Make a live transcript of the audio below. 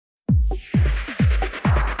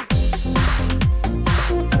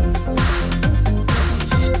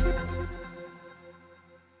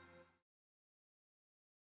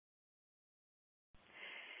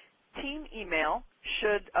team email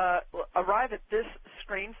should arrive at this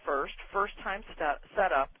screen first time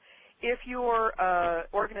setup. If your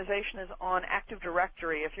organization is on Active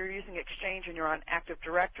Directory, if you're using Exchange and you're on Active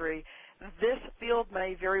Directory, this field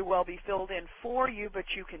may very well be filled in for you, but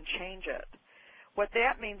you can change it. What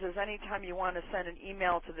that means is anytime you want to send an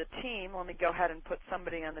email to the team, let me go ahead and put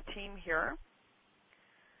somebody on the team here.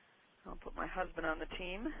 I'll put my husband on the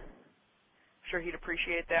team. I'm sure he'd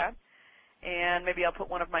appreciate that. And maybe I'll put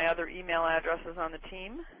one of my other email addresses on the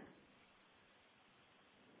team.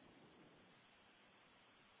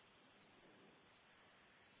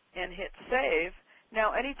 And hit save.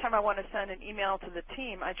 Now, anytime I want to send an email to the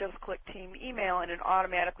team, I just click Team Email, and it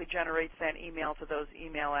automatically generates that email to those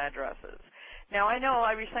email addresses. Now, I know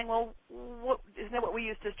I was saying, well, isn't that what we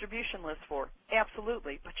use distribution lists for?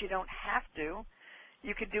 Absolutely, but you don't have to.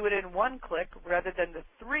 You could do it in one click rather than the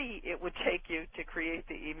 3 it would take you to create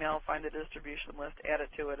the email, find the distribution list, add it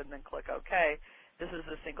to it, and then click OK. This is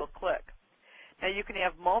a single click. Now, you can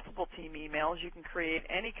have multiple team emails. You can create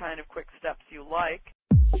any kind of quick steps you like.